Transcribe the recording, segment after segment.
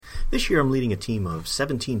This year I'm leading a team of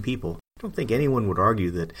 17 people. I don't think anyone would argue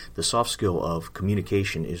that the soft skill of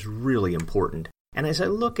communication is really important. And as I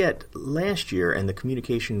look at last year and the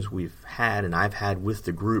communications we've had and I've had with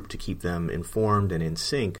the group to keep them informed and in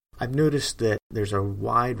sync, I've noticed that there's a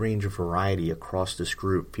wide range of variety across this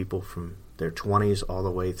group, people from their 20s all the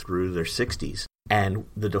way through their 60s. And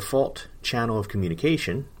the default channel of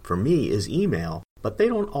communication for me is email, but they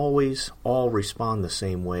don't always all respond the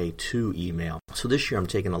same way to email. So this year I'm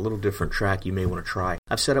taking a little different track you may want to try.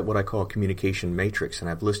 I've set up what I call a communication matrix, and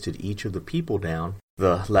I've listed each of the people down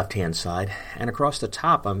the left-hand side, and across the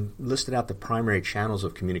top I'm listed out the primary channels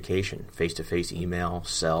of communication: face-to-face email,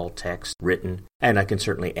 cell, text, written, and I can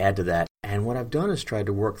certainly add to that. And what I've done is tried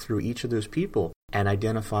to work through each of those people and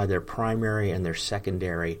identify their primary and their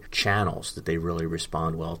secondary channels that they really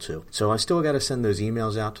respond well to. So I still got to send those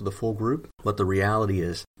emails out to the full group, but the reality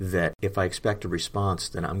is that if I expect a response,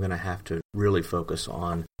 then I'm going to have to really focus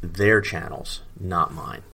on their channels, not mine.